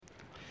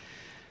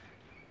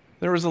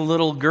There was a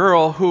little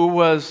girl who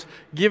was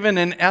given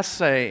an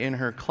essay in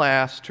her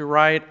class to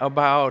write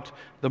about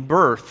the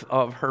birth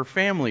of her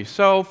family.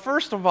 So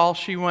first of all,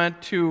 she went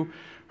to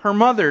her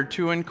mother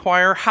to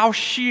inquire how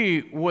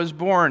she was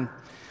born.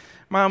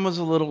 Mom was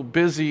a little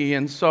busy,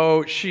 and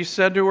so she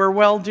said to her,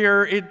 "Well,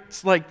 dear,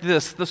 it's like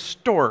this. The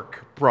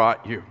stork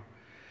brought you."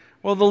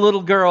 Well, the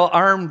little girl,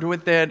 armed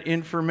with that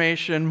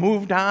information,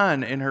 moved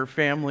on in her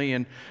family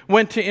and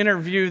went to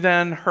interview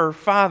then her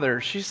father.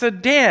 She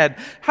said, "Dad,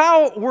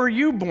 how were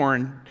you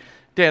born?"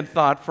 Dad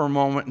thought for a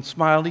moment and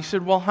smiled. He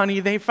said, "Well, honey,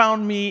 they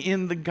found me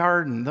in the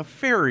garden. The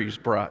fairies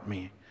brought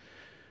me."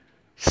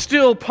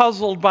 Still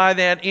puzzled by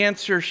that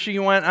answer, she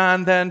went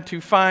on then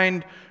to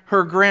find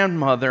her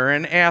grandmother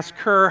and ask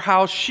her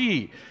how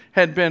she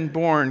had been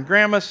born.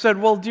 Grandma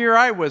said, "Well, dear,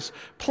 I was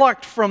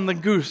plucked from the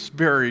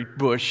gooseberry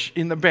bush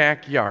in the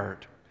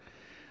backyard."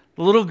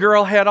 The little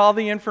girl had all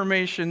the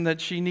information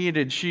that she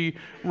needed. She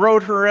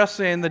wrote her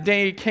essay, and the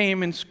day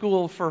came in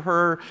school for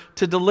her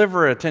to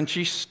deliver it. And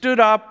she stood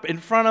up in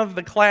front of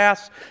the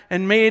class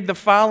and made the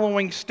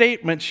following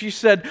statement. She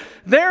said,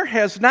 "There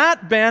has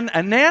not been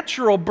a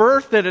natural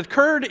birth that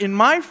occurred in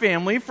my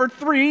family for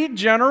 3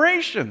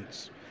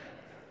 generations."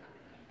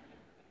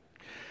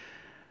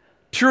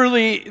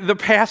 Truly, the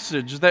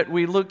passage that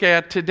we look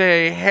at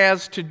today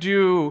has to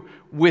do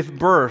with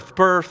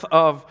birth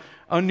of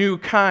a new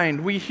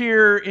kind. We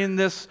hear in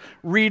this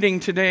reading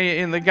today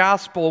in the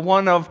gospel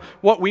one of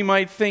what we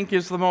might think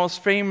is the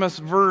most famous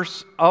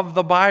verse of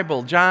the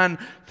Bible, John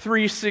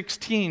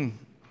 3:16.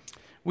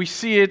 We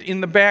see it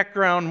in the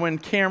background when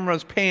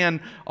cameras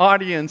pan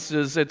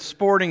audiences at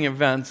sporting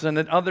events and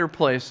at other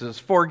places.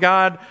 For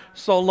God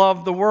so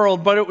loved the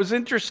world. But it was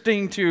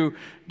interesting to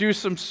do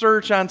some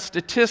search on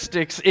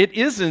statistics. It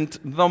isn't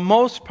the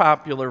most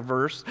popular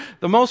verse.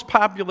 The most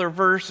popular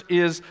verse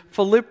is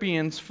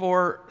Philippians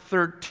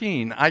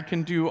 4:13. I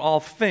can do all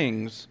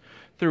things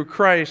through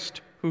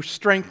Christ who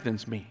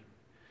strengthens me.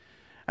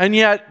 And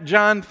yet,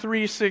 John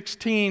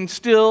 3:16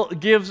 still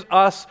gives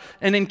us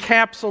an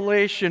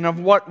encapsulation of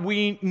what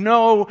we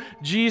know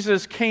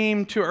Jesus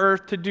came to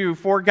earth to do.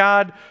 For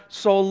God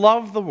so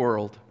loved the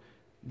world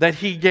that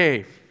He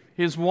gave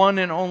His one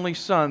and only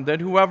Son,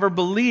 that whoever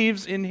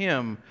believes in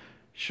Him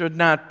should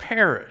not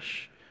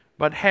perish,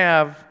 but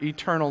have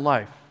eternal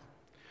life.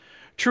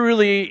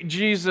 Truly,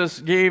 Jesus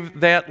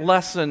gave that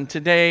lesson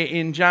today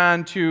in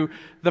John to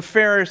the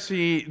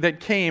Pharisee that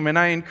came. And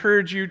I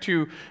encourage you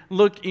to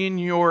look in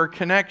your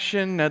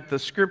connection at the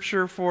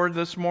scripture for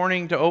this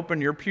morning, to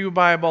open your pew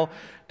Bible,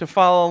 to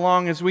follow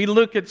along as we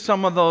look at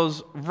some of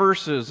those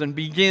verses and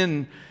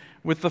begin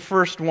with the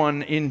first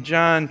one in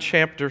John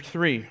chapter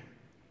 3.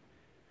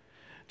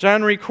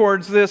 John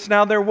records this: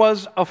 "Now there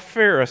was a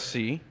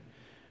Pharisee,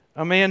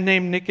 a man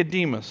named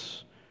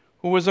Nicodemus,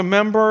 who was a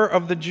member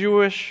of the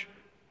Jewish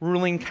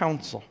ruling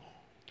council."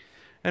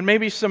 And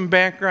maybe some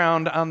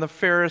background on the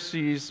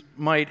Pharisees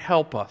might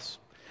help us.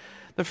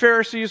 The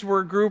Pharisees were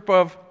a group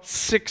of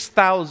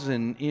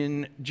 6,000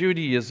 in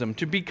Judaism.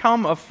 To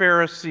become a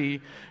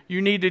Pharisee,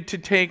 you needed to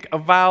take a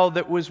vow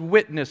that was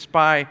witnessed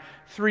by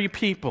 3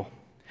 people.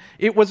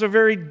 It was a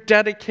very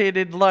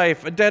dedicated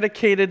life, a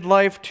dedicated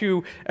life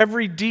to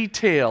every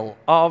detail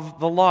of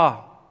the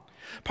law.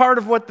 Part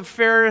of what the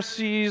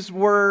Pharisees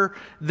were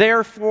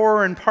there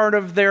for, and part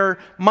of their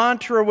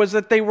mantra, was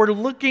that they were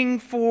looking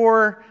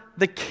for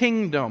the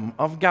kingdom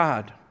of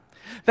God.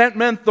 That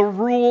meant the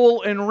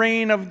rule and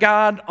reign of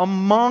God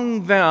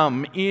among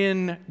them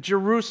in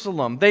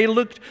Jerusalem. They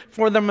looked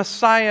for the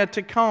Messiah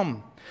to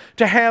come,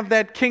 to have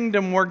that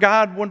kingdom where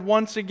God would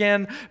once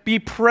again be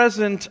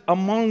present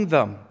among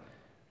them,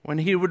 when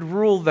He would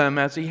rule them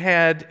as He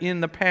had in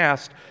the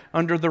past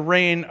under the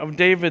reign of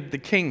David the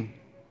king.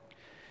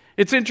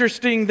 It's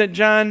interesting that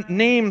John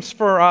names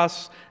for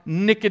us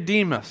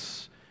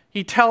Nicodemus.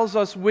 He tells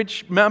us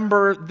which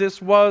member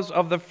this was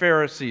of the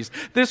Pharisees.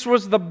 This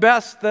was the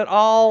best that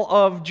all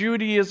of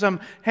Judaism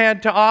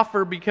had to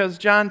offer, because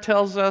John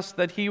tells us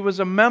that he was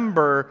a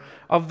member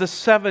of the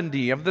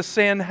 70, of the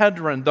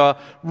Sanhedrin, the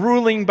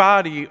ruling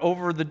body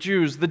over the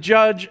Jews, the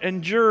judge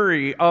and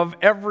jury of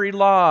every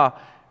law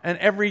and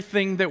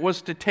everything that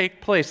was to take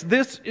place.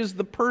 This is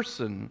the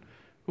person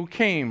who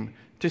came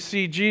to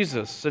see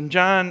Jesus. And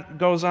John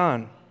goes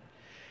on.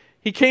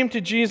 He came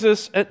to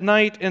Jesus at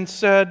night and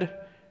said,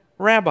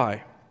 "Rabbi,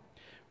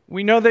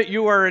 we know that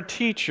you are a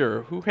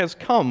teacher who has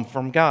come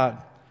from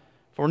God,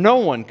 for no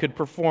one could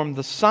perform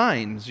the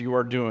signs you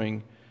are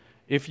doing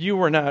if you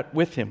were not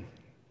with him."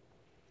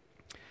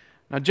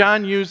 Now,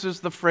 John uses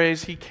the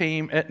phrase, "he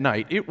came at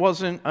night." It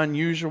wasn't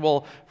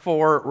unusual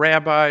for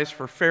rabbis,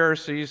 for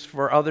Pharisees,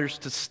 for others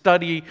to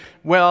study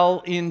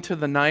well into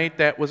the night.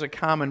 That was a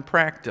common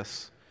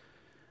practice.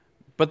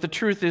 But the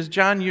truth is,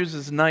 John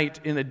uses night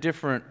in a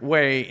different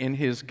way in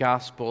his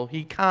gospel.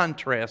 He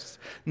contrasts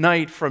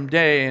night from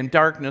day and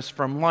darkness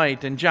from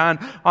light. And John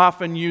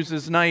often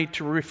uses night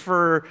to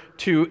refer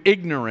to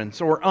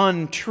ignorance or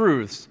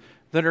untruths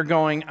that are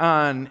going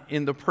on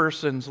in the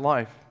person's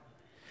life.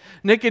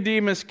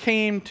 Nicodemus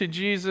came to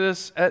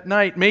Jesus at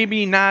night,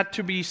 maybe not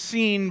to be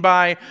seen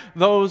by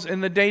those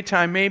in the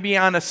daytime, maybe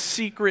on a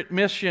secret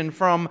mission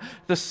from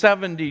the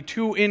 70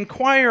 to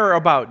inquire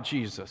about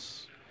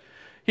Jesus.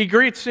 He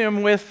greets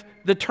him with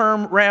the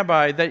term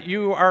rabbi, that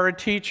you are a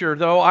teacher,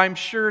 though I'm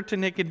sure to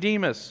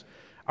Nicodemus,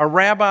 a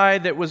rabbi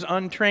that was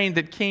untrained,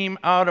 that came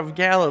out of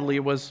Galilee,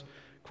 was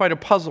quite a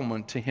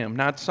puzzlement to him,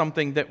 not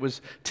something that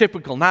was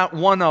typical, not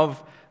one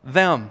of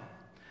them.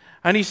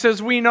 And he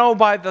says, we know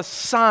by the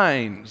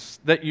signs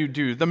that you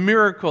do, the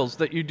miracles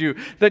that you do,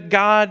 that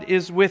God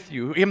is with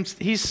you.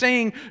 He's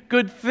saying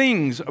good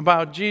things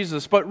about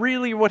Jesus, but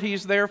really what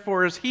he's there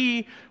for is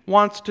he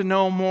wants to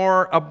know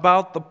more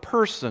about the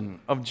person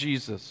of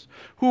Jesus,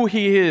 who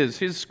he is,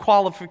 his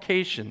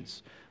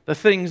qualifications, the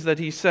things that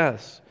he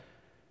says.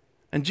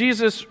 And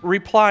Jesus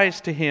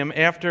replies to him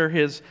after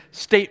his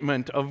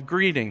statement of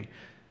greeting,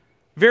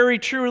 very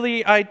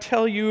truly I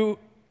tell you,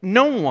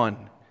 no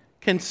one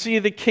can see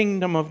the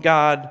kingdom of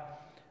God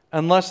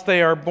unless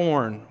they are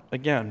born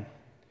again.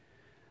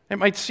 It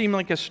might seem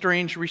like a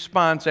strange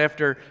response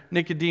after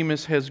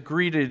Nicodemus has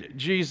greeted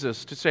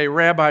Jesus to say,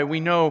 Rabbi, we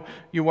know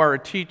you are a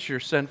teacher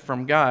sent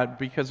from God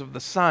because of the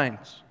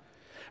signs.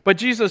 But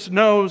Jesus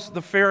knows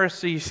the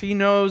Pharisees. He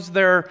knows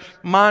their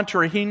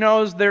mantra. He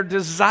knows their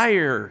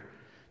desire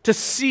to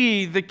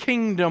see the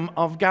kingdom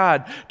of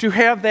God, to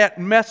have that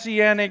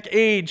messianic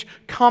age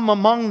come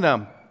among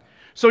them.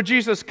 So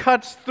Jesus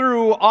cuts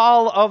through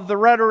all of the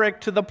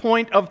rhetoric to the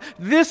point of,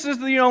 this is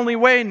the only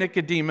way,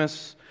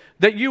 Nicodemus,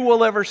 that you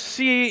will ever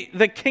see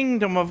the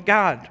kingdom of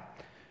God.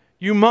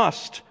 You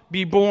must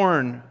be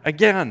born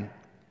again.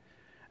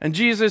 And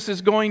Jesus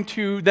is going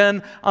to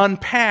then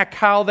unpack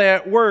how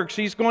that works.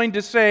 He's going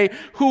to say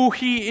who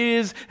he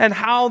is and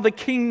how the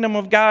kingdom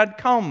of God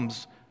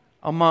comes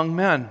among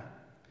men.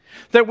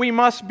 That we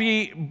must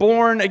be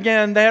born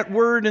again. That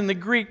word in the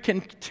Greek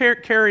can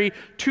carry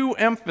two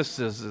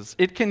emphases.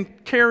 It can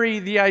carry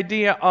the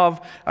idea of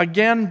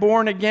again,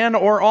 born again,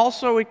 or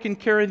also it can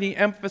carry the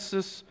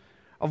emphasis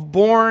of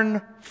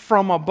born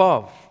from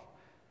above.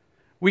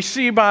 We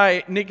see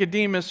by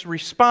Nicodemus'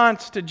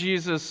 response to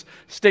Jesus'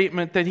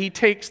 statement that he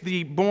takes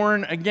the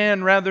born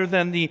again rather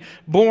than the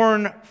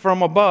born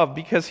from above,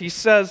 because he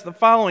says the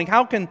following,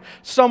 how can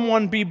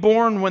someone be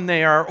born when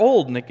they are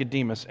old?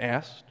 Nicodemus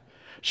asked.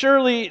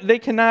 Surely they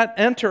cannot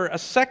enter a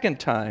second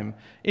time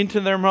into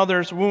their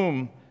mother's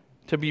womb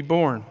to be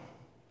born.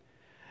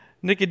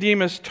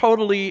 Nicodemus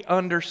totally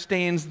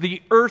understands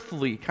the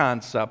earthly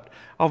concept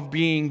of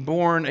being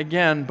born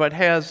again, but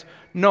has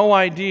no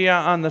idea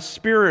on the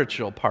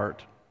spiritual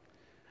part.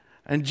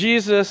 And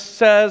Jesus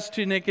says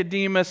to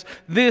Nicodemus,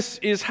 this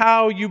is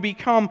how you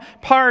become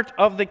part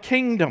of the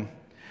kingdom.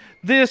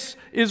 This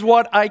is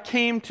what I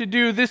came to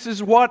do. This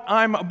is what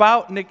I'm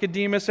about,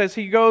 Nicodemus, as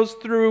he goes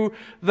through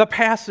the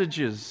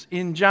passages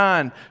in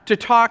John to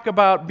talk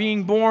about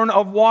being born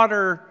of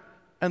water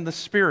and the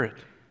Spirit.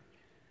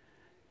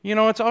 You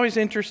know, it's always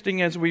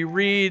interesting as we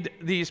read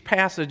these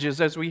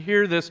passages, as we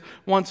hear this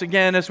once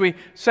again, as we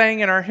sang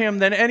in our hymn,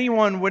 that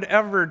anyone would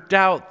ever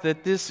doubt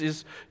that this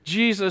is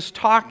Jesus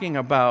talking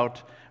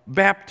about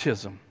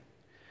baptism.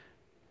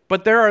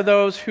 But there are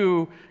those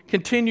who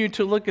continue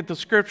to look at the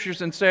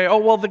Scriptures and say, oh,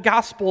 well, the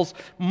Gospels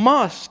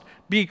must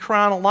be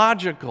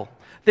chronological.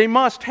 They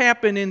must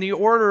happen in the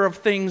order of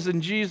things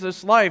in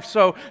Jesus' life.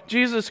 So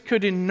Jesus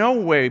could in no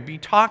way be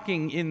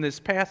talking in this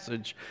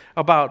passage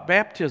about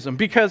baptism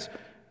because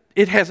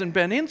it hasn't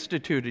been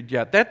instituted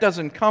yet. That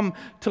doesn't come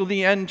till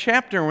the end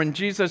chapter when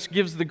Jesus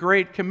gives the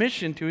Great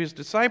Commission to his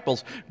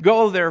disciples.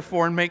 Go,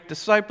 therefore, and make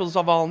disciples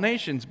of all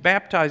nations,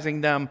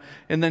 baptizing them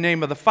in the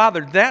name of the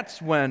Father.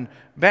 That's when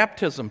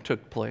baptism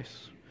took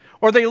place.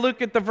 Or they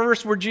look at the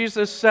verse where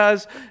Jesus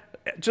says,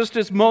 just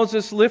as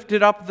Moses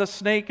lifted up the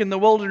snake in the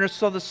wilderness,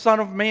 so the Son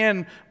of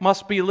Man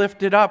must be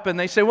lifted up. And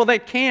they say, well,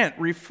 that can't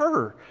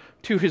refer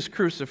to his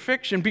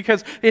crucifixion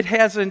because it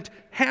hasn't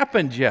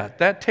happened yet.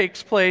 That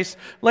takes place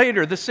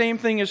later. The same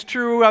thing is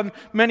true of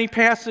many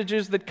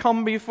passages that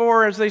come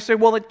before as they say,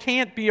 well, it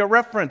can't be a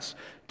reference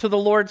to the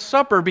Lord's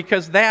Supper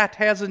because that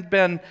hasn't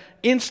been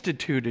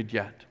instituted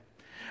yet.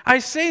 I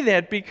say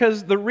that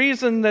because the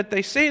reason that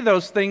they say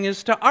those things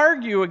is to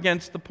argue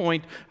against the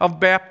point of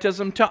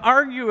baptism, to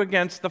argue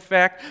against the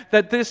fact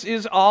that this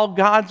is all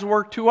God's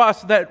work to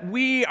us, that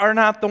we are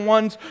not the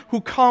ones who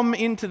come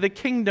into the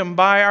kingdom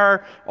by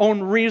our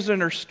own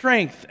reason or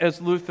strength,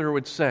 as Luther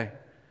would say,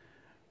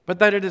 but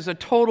that it is a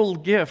total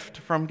gift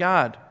from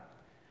God.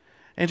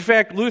 In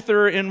fact,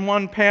 Luther in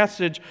one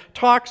passage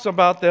talks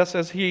about this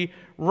as he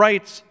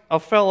writes a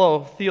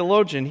fellow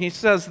theologian. He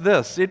says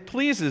this, it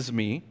pleases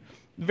me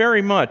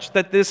very much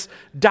that this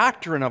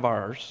doctrine of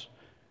ours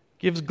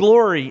gives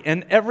glory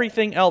and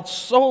everything else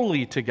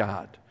solely to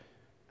God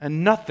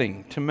and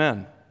nothing to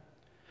men.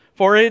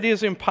 For it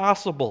is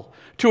impossible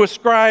to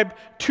ascribe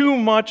too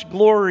much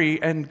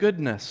glory and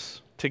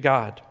goodness to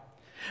God.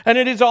 And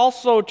it is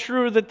also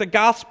true that the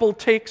gospel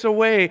takes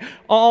away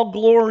all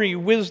glory,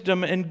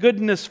 wisdom, and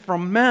goodness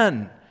from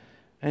men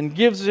and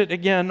gives it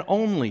again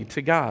only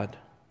to God.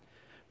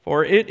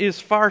 For it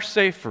is far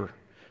safer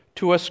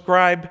to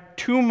ascribe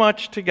too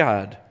much to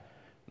God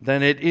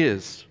than it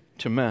is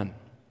to men.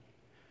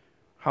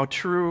 How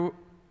true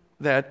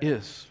that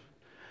is.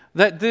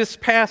 That this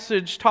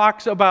passage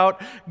talks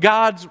about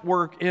God's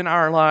work in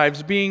our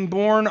lives, being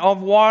born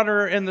of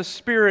water and the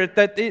Spirit,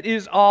 that it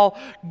is all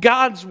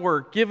God's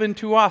work given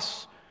to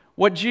us,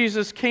 what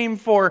Jesus came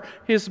for,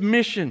 His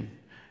mission,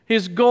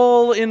 His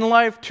goal in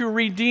life to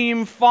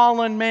redeem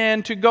fallen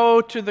man, to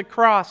go to the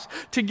cross,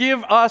 to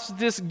give us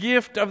this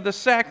gift of the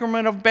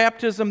sacrament of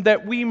baptism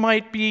that we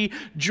might be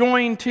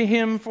joined to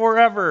Him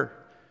forever,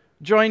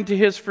 joined to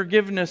His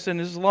forgiveness and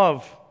His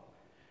love.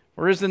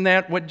 Or isn't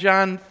that what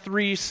John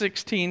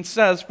 3:16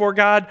 says? For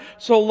God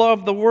so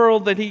loved the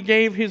world that He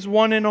gave His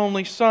one and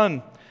only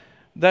Son,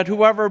 that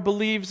whoever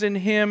believes in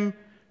Him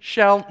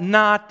shall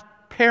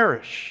not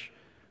perish,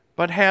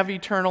 but have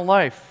eternal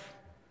life.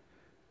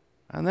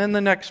 And then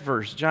the next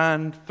verse,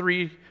 John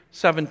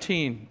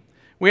 3:17.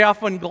 We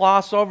often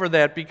gloss over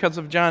that because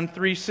of John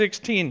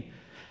 3:16.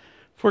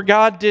 For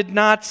God did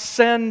not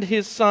send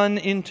His Son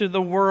into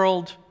the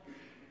world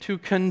to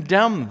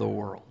condemn the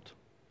world,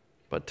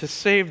 but to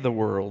save the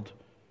world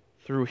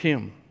through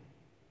Him.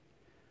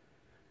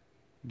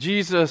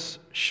 Jesus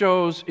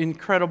shows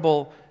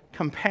incredible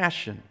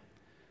compassion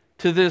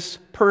to this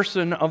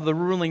person of the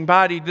ruling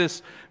body,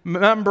 this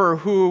member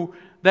who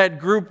that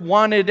group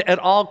wanted at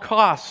all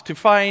costs to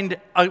find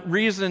a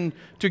reason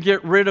to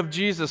get rid of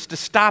Jesus, to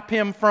stop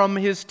Him from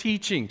His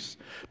teachings,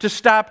 to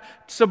stop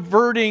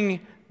subverting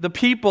the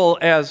people,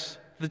 as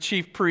the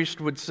chief priest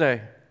would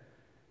say,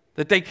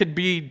 that they could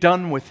be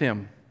done with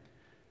Him.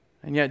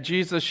 And yet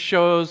Jesus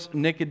shows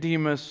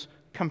Nicodemus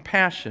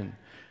compassion.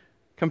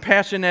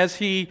 Compassion as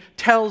He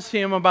tells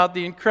him about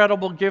the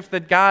incredible gift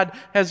that God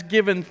has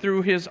given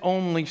through His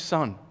only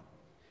Son.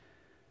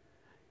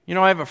 You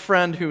know, I have a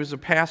friend who is a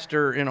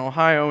pastor in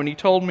Ohio, and he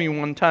told me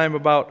one time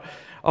about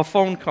a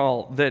phone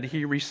call that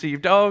he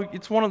received. Oh,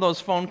 it's one of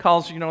those phone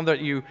calls, that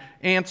you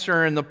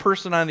answer, and the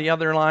person on the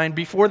other line,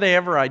 before they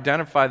ever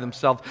identify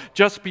themselves,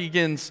 just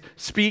begins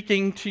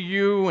speaking to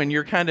you, and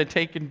you're kind of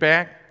taken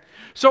back.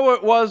 So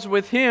it was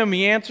with him.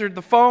 He answered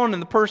the phone,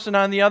 and the person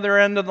on the other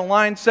end of the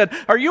line said,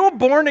 "Are you a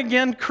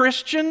born-again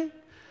Christian?"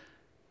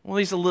 Well,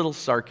 he's a little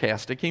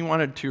sarcastic. He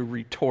wanted to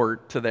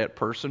retort to that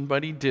person,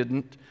 but he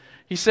didn't.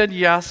 He said,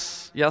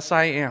 yes,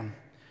 I am.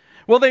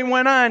 Well, they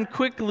went on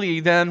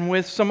quickly then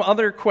with some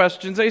other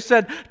questions. They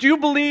said, do you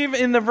believe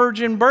in the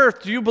virgin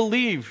birth? Do you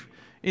believe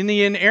in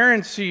the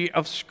inerrancy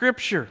of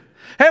Scripture?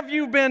 Have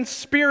you been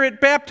Spirit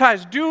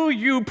baptized? Do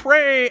you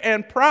pray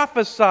and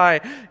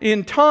prophesy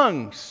in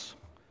tongues?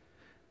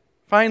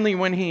 Finally,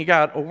 when he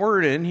got a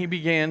word in, he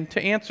began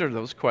to answer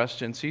those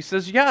questions. He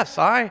says, yes,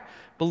 I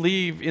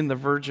believe in the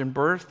virgin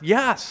birth.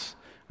 Yes,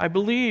 I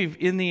believe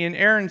in the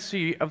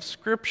inerrancy of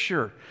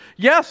Scripture.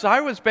 Yes, I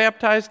was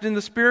baptized in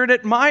the Spirit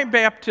at my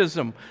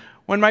baptism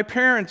when my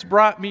parents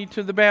brought me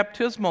to the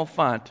baptismal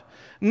font.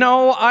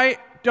 No, I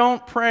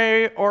don't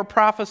pray or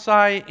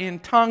prophesy in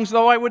tongues,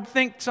 though I would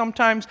think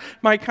sometimes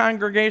my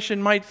congregation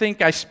might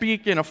think I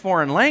speak in a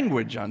foreign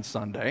language on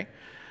Sunday.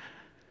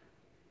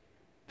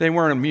 They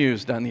weren't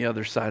amused on the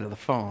other side of the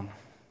phone.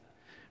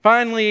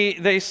 Finally,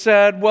 they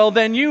said, well,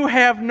 then you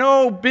have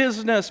no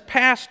business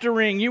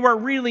pastoring. You are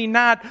really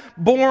not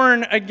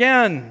born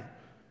again.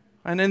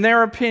 And in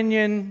their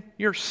opinion,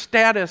 your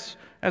status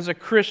as a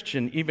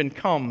Christian even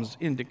comes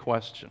into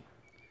question.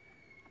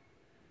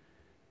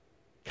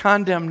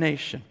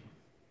 Condemnation.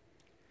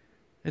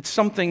 It's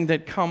something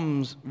that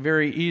comes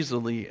very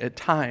easily at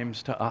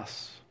times to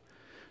us.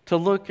 To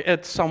look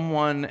at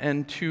someone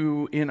and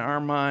to, in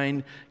our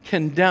mind,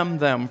 condemn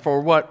them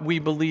for what we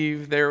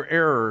believe their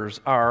errors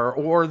are,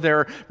 or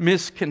their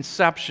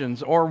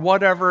misconceptions, or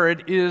whatever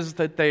it is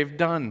that they've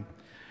done.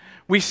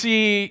 We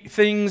see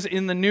things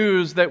in the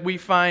news that we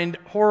find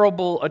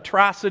horrible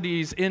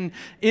atrocities.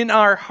 In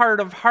our heart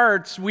of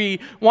hearts,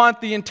 we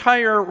want the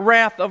entire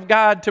wrath of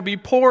God to be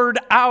poured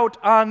out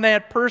on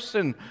that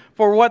person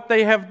for what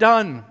they have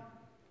done.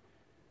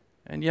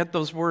 And yet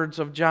those words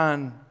of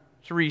John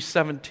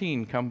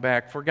 3:17 come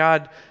back. For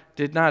God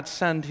did not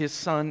send His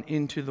Son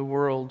into the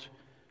world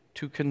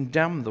to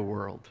condemn the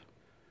world,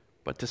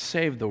 but to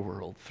save the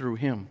world through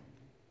Him.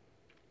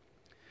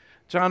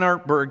 John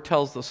Ortberg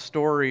tells the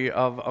story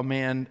of a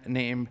man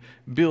named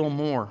Bill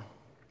Moore.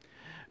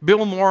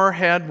 Bill Moore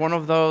had one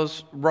of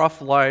those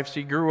rough lives.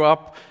 He grew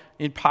up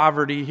in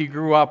poverty. He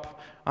grew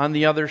up on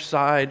the other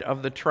side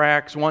of the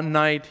tracks. One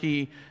night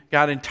he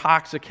got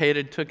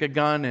intoxicated, took a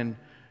gun, and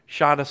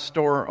shot a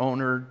store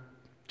owner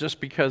just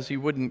because he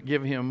wouldn't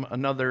give him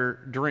another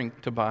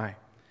drink to buy.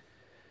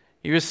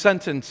 He was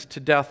sentenced to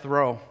death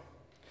row.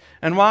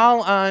 And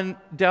while on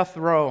death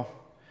row,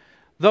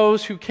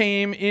 those who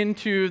came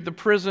into the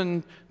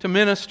prison to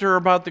minister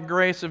about the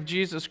grace of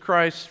Jesus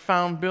Christ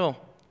found Bill.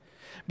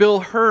 Bill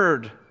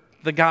heard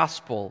the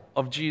gospel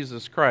of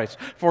Jesus Christ.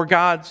 For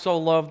God so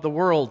loved the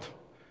world,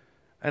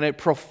 and it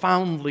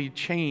profoundly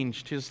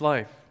changed his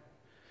life.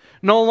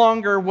 No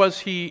longer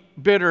was he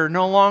bitter.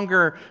 No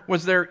longer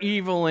was there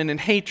evil and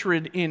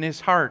hatred in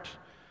his heart.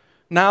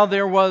 Now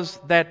there was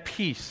that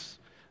peace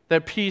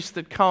that peace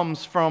that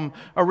comes from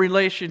a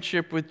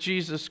relationship with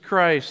Jesus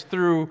Christ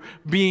through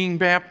being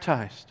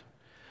baptized.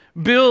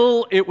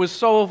 Bill, it was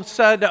so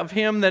said of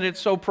him that it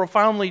so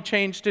profoundly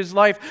changed his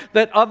life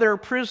that other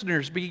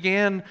prisoners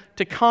began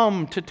to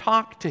come to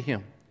talk to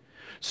him.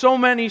 So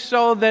many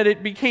so that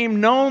it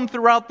became known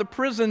throughout the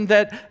prison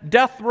that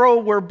death row,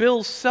 where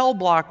Bill's cell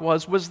block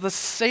was the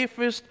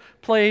safest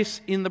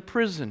place in the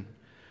prison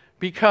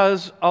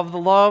because of the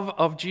love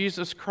of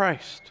Jesus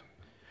Christ.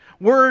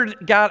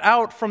 Word got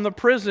out from the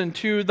prison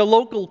to the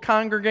local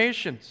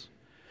congregations.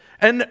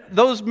 And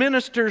those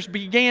ministers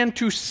began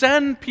to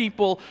send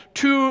people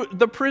to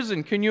the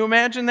prison. Can you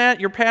imagine that?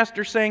 Your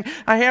pastor saying,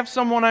 I have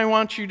someone I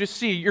want you to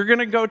see. You're going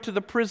to go to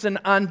the prison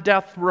on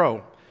death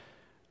row,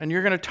 and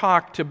you're going to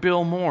talk to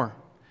Bill Moore.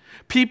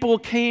 People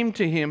came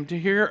to him to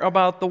hear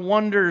about the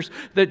wonders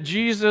that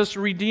Jesus'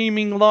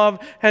 redeeming love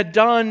had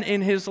done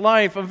in his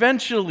life.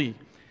 Eventually,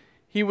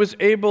 he was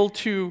able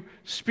to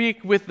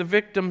speak with the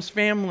victim's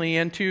family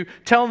and to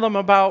tell them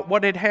about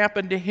what had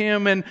happened to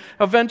him. And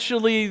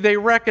eventually they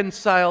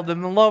reconciled,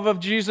 and the love of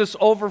Jesus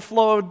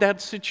overflowed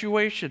that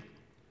situation.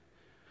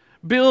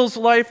 Bill's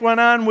life went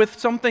on with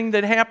something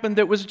that happened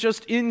that was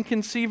just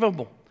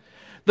inconceivable.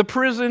 The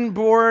prison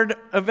board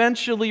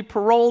eventually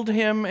paroled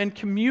him and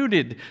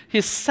commuted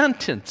his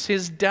sentence,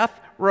 his death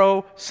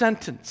row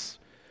sentence.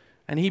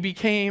 And he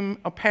became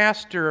a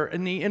pastor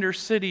in the inner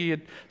city at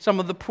some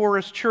of the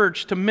poorest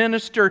church to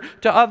minister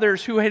to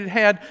others who had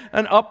had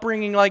an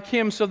upbringing like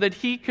him so that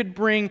he could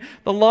bring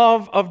the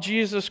love of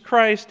Jesus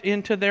Christ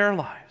into their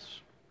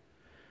lives.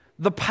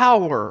 The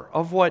power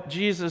of what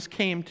Jesus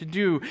came to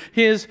do,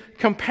 his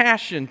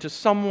compassion to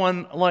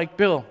someone like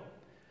Bill,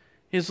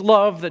 his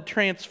love that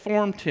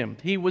transformed him.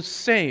 He was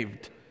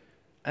saved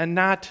and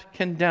not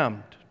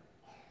condemned.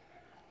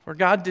 For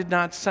God did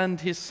not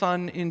send his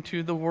Son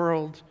into the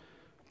world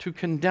to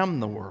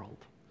condemn the world,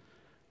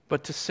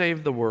 but to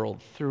save the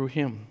world through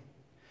him.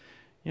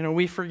 You know,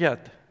 we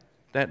forget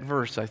that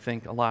verse, I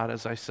think, a lot,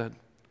 as I said.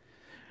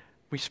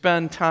 We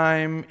spend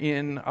time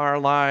in our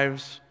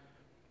lives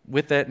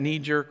with that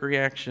knee-jerk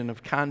reaction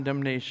of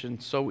condemnation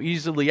so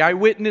easily. I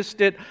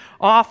witnessed it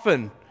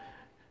often.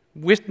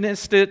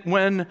 Witnessed it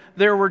when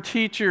there were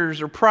teachers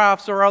or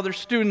profs or other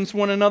students,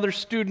 when another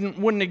student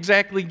wouldn't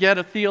exactly get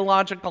a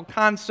theological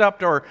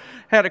concept or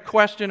had a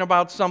question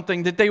about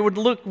something, that they would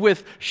look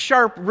with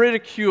sharp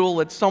ridicule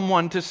at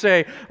someone to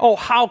say, oh,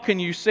 how can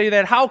you say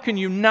that? How can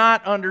you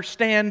not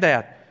understand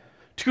that?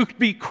 To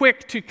be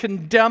quick to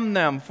condemn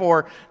them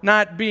for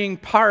not being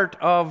part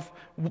of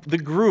the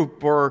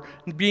group or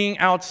being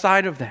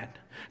outside of that.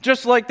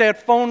 Just like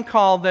that phone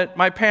call that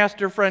my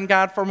pastor friend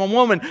got from a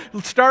woman,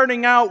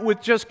 starting out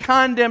with just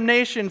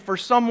condemnation for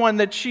someone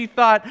that she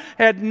thought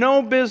had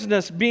no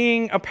business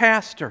being a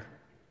pastor.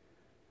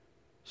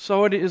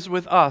 So it is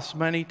with us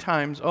many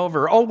times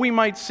over. Oh, we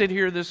might sit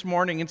here this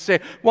morning and say,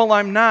 well,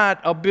 I'm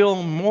not a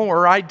Bill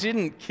Moore. I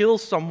didn't kill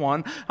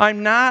someone.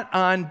 I'm not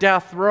on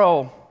death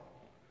row.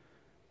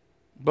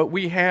 But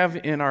we have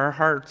in our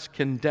hearts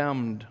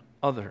condemned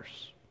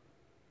others.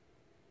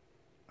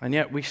 And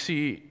yet we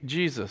see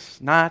Jesus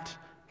not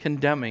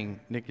condemning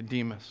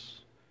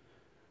Nicodemus,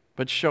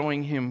 but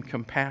showing him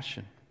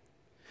compassion.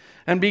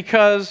 And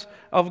because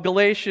of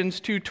Galatians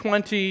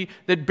 2:20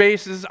 that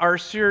bases our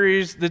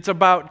series that's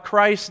about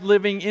Christ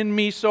living in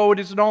me, so it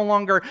is no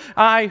longer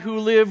I who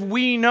live.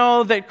 We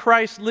know that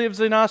Christ lives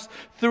in us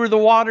through the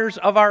waters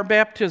of our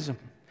baptism.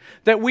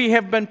 That we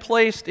have been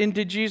placed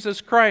into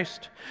Jesus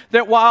Christ.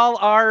 That while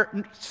our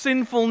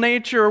sinful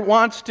nature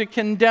wants to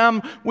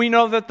condemn, we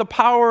know that the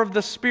power of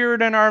the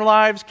Spirit in our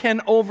lives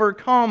can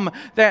overcome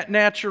that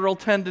natural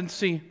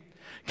tendency,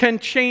 can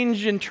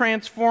change and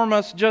transform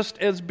us just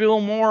as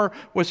Bill Moore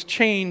was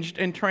changed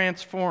and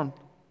transformed.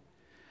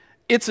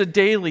 It's a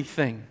daily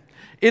thing.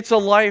 It's a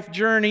life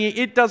journey.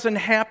 It doesn't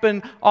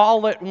happen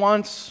all at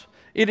once.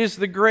 It is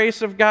the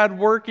grace of God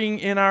working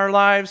in our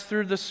lives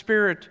through the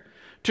Spirit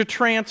to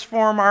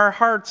transform our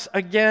hearts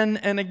again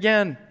and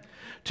again,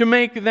 to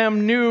make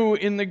them new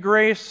in the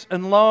grace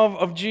and love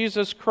of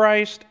Jesus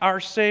Christ, our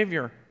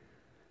Savior.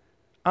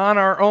 On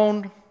our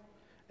own,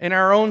 in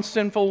our own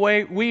sinful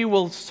way, we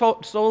will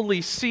solely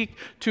seek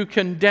to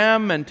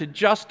condemn and to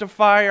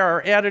justify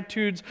our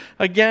attitudes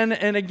again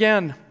and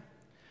again.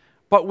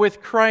 But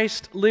with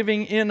Christ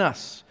living in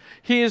us,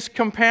 His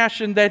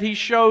compassion that He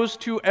shows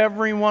to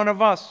every one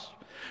of us,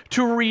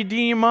 to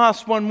redeem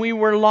us when we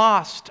were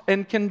lost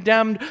and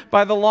condemned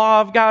by the law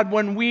of God,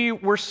 when we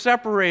were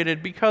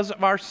separated because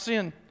of our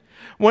sin,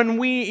 when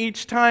we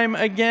each time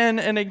again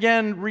and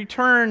again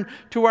return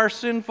to our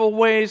sinful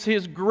ways,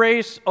 His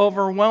grace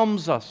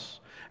overwhelms us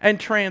and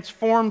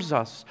transforms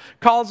us,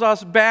 calls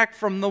us back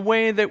from the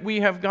way that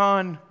we have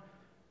gone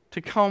to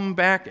come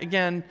back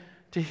again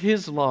to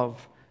His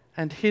love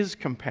and His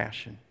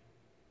compassion.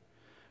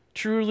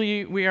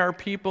 Truly, we are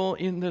people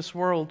in this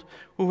world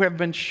who have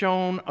been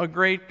shown a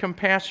great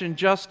compassion,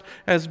 just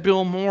as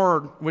Bill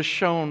Moore was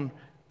shown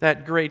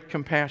that great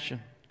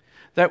compassion.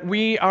 That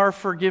we are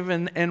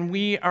forgiven and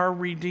we are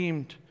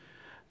redeemed.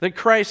 that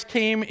Christ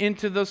came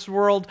into this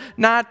world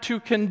not to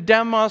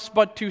condemn us,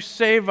 but to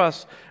save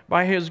us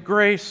by His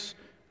grace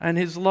and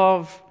His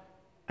love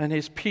and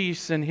His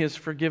peace and His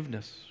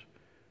forgiveness.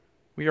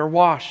 We are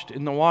washed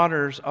in the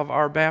waters of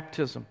our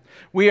baptism.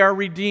 We are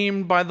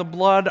redeemed by the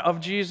blood of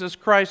Jesus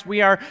Christ.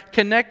 We are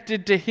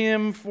connected to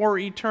Him for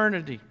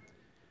eternity.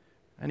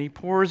 And He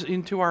pours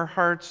into our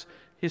hearts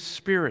His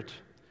Spirit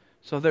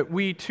so that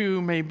we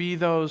too may be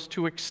those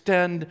to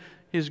extend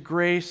His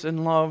grace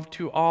and love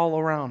to all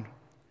around.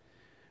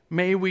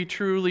 May we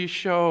truly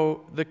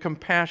show the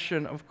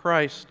compassion of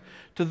Christ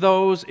to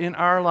those in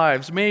our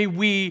lives. May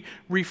we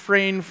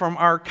refrain from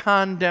our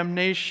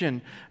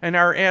condemnation and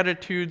our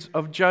attitudes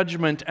of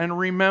judgment and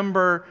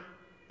remember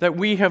that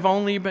we have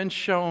only been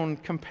shown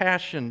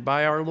compassion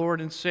by our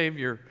Lord and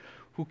Savior,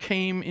 who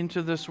came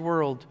into this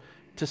world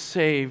to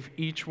save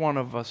each one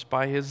of us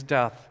by His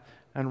death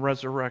and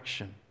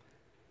resurrection.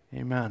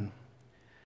 Amen.